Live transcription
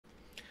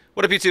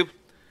What up, YouTube?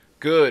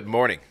 Good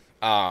morning.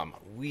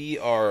 We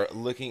are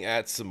looking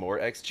at some more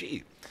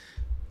XG.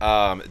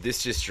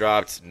 This just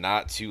dropped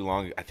not too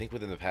long. I think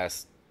within the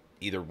past,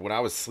 either when I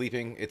was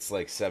sleeping, it's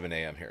like 7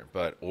 a.m. here,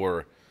 but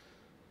or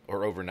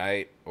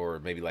overnight, or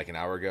maybe like an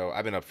hour ago.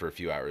 I've been up for a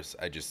few hours.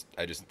 I just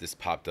this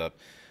popped up.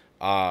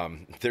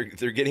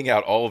 They're getting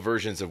out all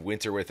versions of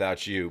Winter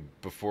Without You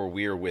before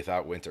we're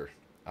without winter.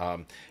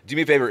 Do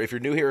me a favor, if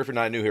you're new here, if you're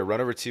not new here, run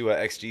over to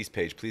XG's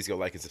page. Please go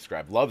like and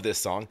subscribe. Love this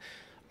song.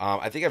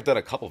 I think I've done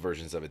a couple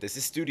versions of it. This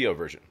is studio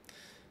version.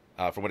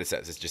 From what it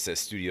says, it just says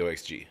Studio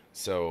XG.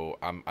 So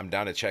I'm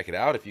down to check it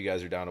out if you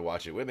guys are down to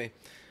watch it with me.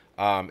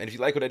 And if you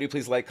like what I do,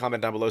 please like,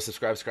 comment down below,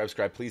 subscribe.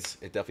 Please,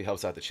 it definitely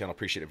helps out the channel.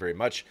 Appreciate it very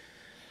much.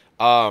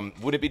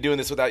 Wouldn't be doing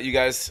this without you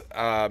guys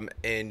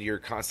and your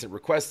constant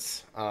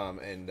requests,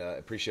 and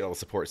appreciate all the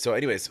support. So,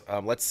 anyways,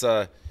 let's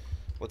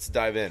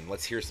dive in.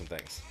 Let's hear some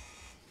things.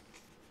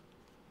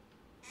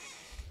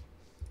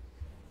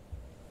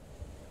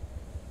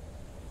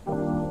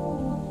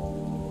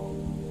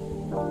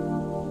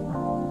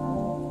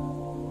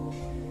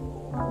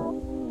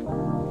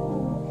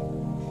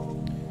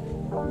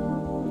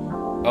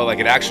 Oh, like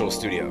an actual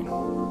studio.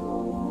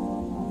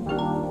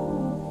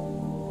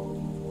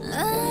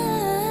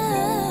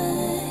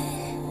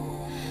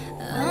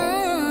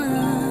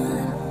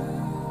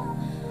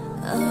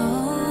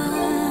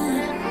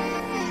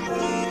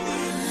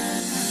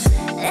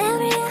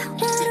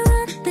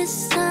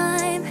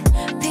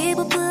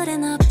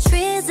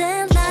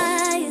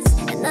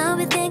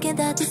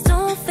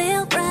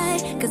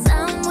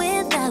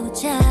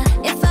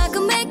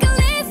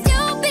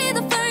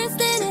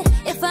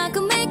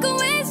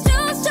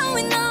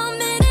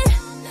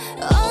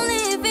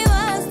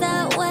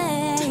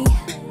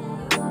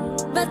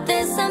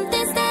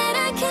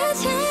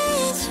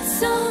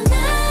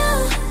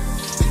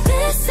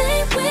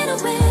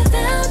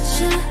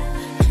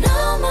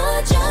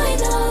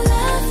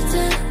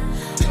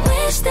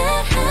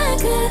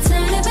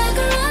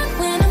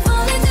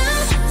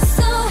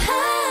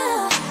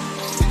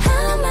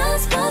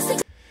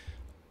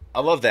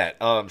 I love that.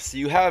 So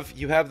you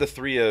have the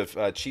three of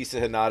Chisa,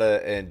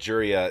 Hinata, and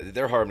Juria.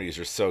 Their harmonies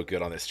are so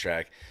good on this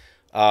track.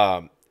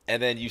 And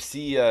then you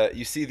see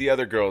the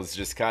other girls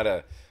just kind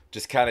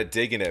of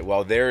digging it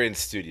while they're in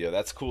studio.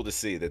 That's cool to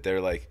see that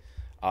they're like,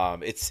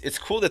 it's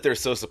cool that they're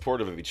so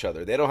supportive of each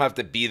other. They don't have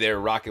to be there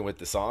rocking with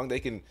the song. They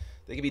can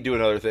be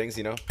doing other things,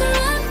 you know.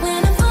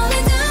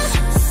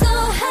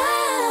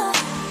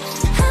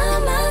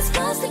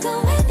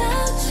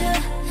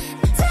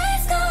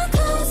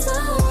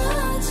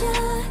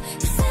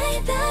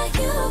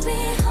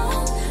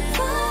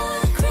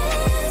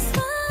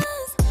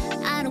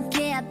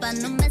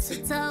 No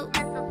mistletoe.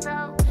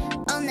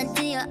 On the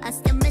deal, I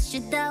still miss you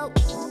though.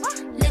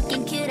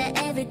 Looking cute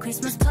at every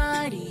Christmas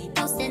party.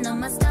 Posting on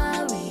my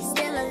stories,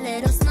 still a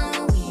little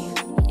snowy.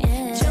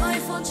 Yeah.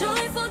 Joyful,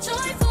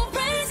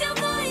 raise your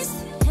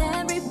voice.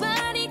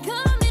 Everybody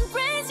come and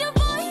raise your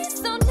voice.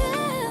 So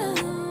now,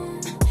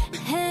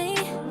 hey,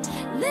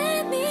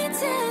 let me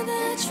tell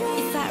the truth.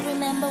 If I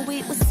remember,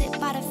 we would sit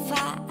by the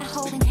fire,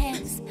 holding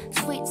hands.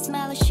 Sweet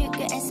smell of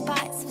sugar and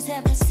spice was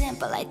ever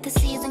simple. Like the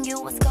season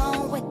you was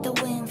gone with the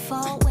wind,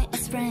 fall, winter,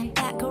 spring.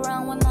 Back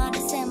around with my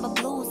December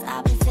blues,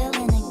 I've been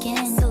feeling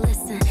again. So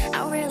listen,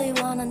 I really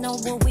wanna know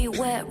what we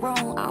went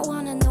wrong. I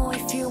wanna know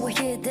if you will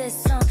hear this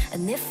song.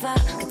 And if I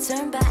could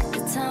turn back the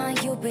time,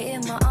 you'll be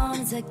in my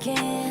arms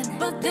again.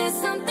 But there's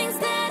some things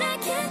that I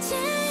can't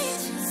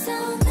change.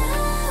 So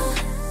now,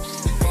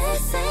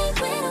 this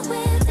ain't winter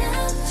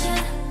without you.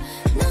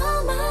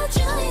 No more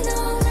joy,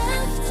 no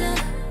laughter.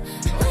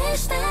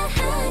 Wish that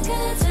I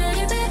could turn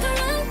you back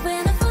around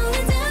when I'm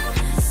falling down.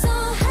 So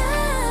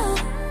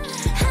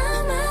how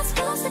am I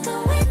supposed to go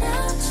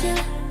without you?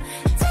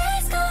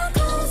 Days go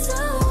cold, so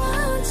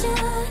won't you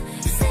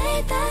say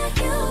that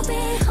you'll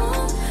be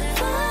home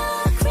for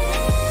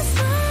Christmas?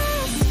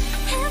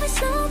 Heavy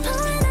snow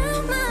pouring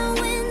out my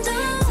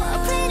window.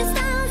 Pretty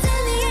stars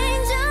and the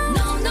angels.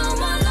 No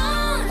more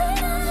long,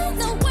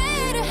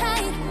 nowhere to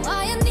hide.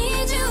 Why I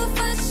need you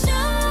for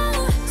sure.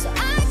 So I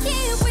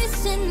keep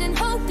wishing and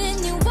hoping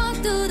you walk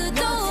through the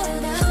door.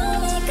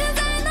 Cause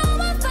I know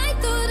I'll fight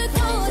through the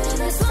door.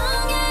 As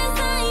long as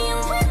I am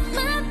with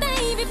my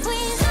baby,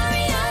 please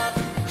hurry up.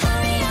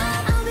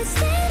 I'll be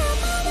staying up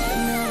all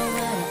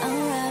night. I'm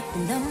wrapped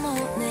in the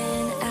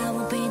morning. I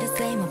won't be the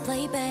same, I'll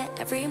play back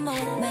every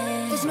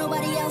moment. There's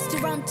nobody else to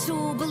run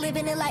to,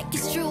 believing it like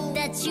it's true.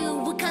 That you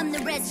will come to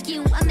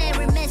rescue. I may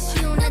miss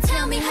you, now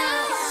tell me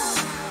how.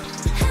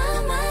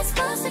 How am I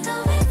supposed to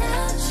go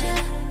without you?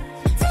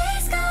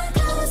 Days go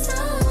cold, so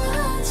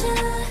won't you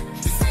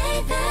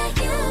say that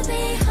you'll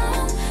be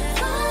home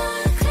for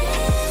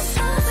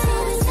Christmas?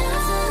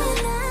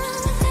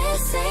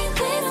 This ain't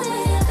winter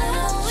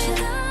without you.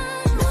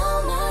 No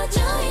more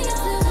joy, no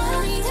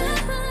laughter.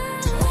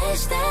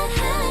 Wish that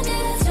I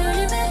could turn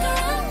you back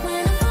around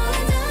when I'm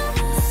falling down.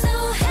 So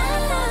how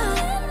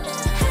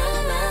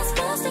am I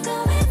supposed to go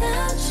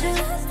without you?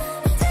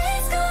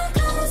 Days go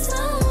cold,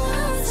 so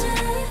won't you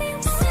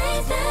say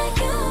that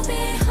you'll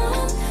be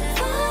home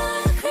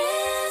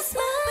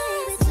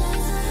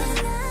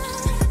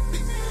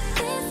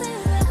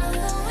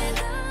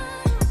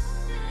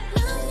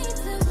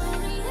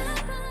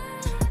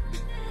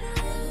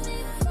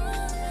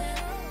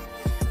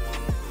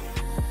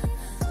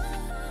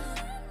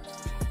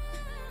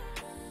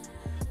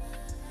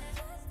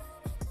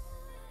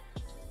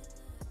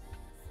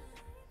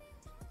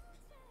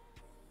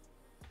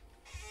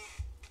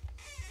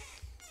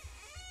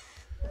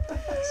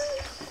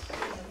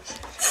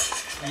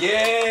イエー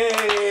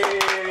イ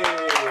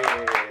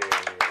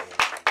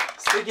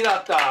素敵だ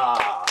っ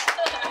た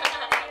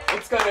お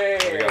疲れ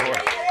There we go.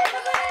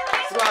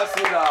 素晴らし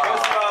いな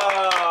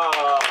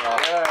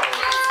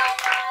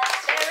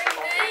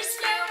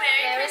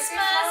Merry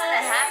Christmas and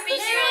a Happy New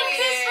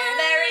Year.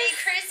 Merry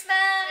Christmas.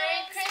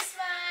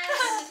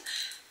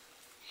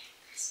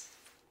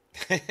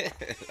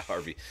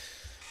 Harvey.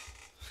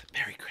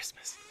 Merry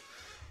Christmas.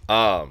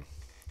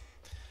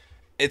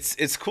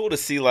 It's cool to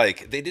see,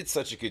 like, they did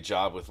such a good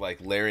job with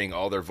like layering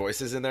all their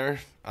voices in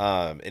there.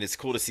 And it's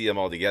cool to see them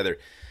all together.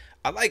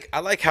 I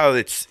like how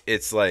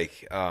it's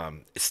like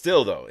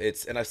still though,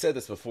 it's, and I've said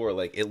this before,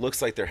 like it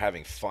looks like they're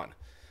having fun.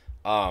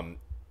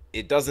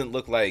 It doesn't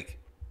look like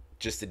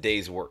just a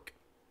day's work,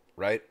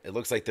 right? It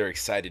looks like they're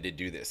excited to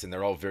do this, and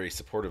they're all very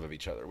supportive of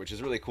each other, which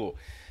is really cool.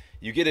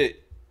 You get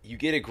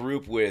a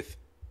group with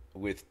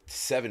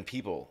 7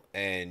 people,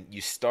 and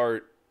you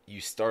start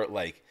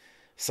like,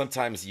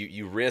 sometimes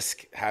you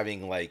risk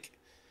having like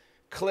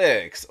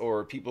clicks,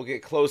 or people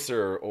get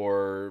closer,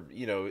 or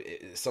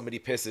somebody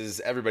pisses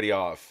everybody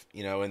off,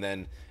 and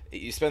then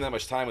you spend that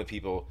much time with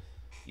people,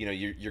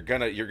 you're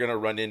gonna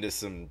run into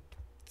some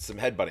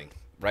headbutting,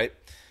 right?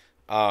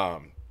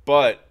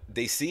 But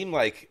they seem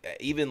like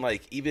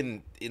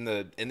even in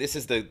the, and this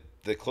is the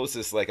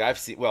closest like I've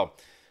seen, well,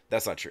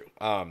 that's not true.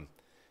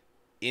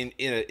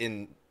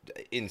 In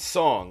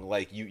song,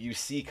 like you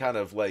see kind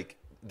of like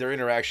their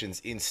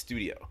interactions in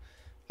studio.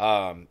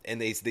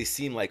 And they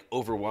seem like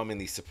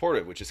overwhelmingly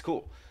supportive, which is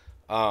cool.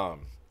 But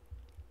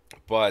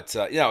it's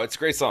a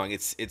great song.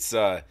 It's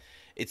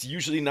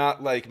usually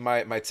not like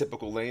my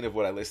typical lane of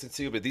what I listen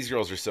to, but these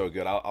girls are so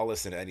good. I'll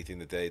listen to anything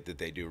that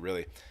they do,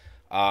 really.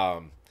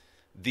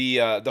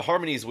 The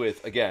harmonies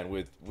with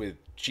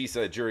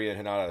Chisa, Juri,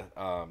 and Hinata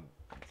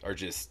are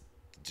just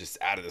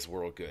out of this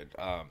world good.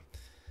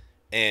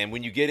 And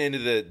when you get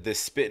into the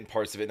spitting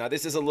parts of it, now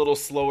this is a little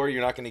slower.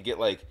 You're not going to get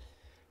like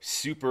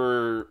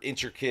super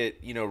intricate,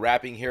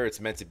 rapping here.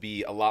 It's meant to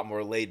be a lot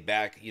more laid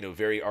back,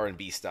 very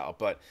R&B style.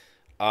 But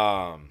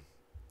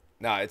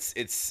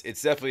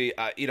it's definitely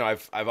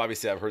I've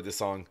heard this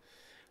song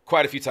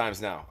quite a few times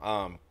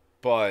now.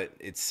 But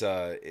it's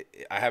I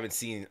haven't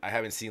seen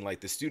like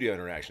the studio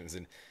interactions,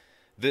 and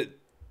the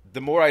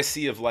more I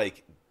see of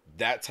like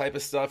that type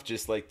of stuff,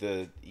 just like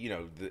their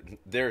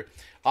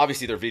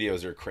obviously their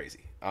videos are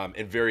crazy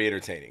and very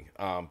entertaining.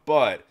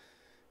 But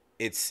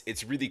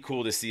it's really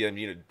cool to see them,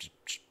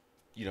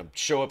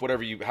 show up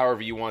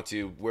however you want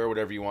to, wear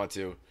whatever you want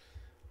to.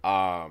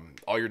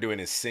 All you're doing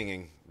is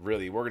singing.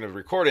 Really, we're gonna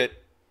record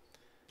it,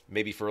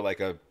 maybe for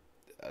like a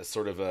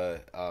sort of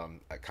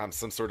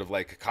some sort of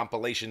like a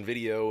compilation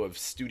video of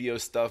studio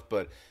stuff.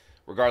 But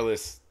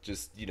regardless,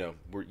 just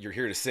you're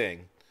here to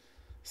sing,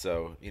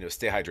 so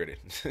stay hydrated.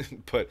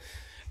 But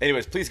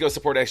anyways, please go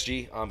support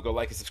XG. Go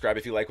like and subscribe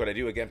if you like what I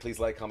do. Again, please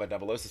like, comment down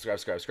below,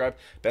 subscribe.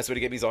 Best way to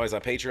get me is always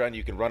on Patreon.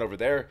 You can run over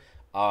there.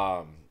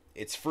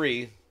 It's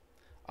free.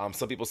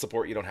 Some people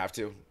support, you don't have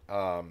to.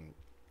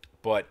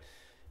 But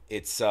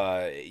it's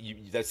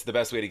that's the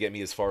best way to get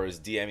me as far as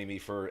DMing me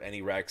for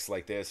any recs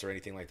like this or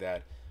anything like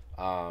that.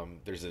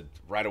 There's a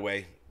right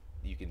away.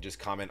 You can just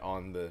comment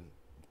on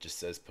just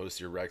says post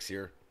your recs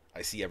here.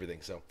 I see everything.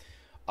 So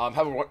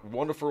have a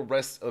wonderful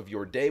rest of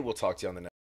your day. We'll talk to you on the next.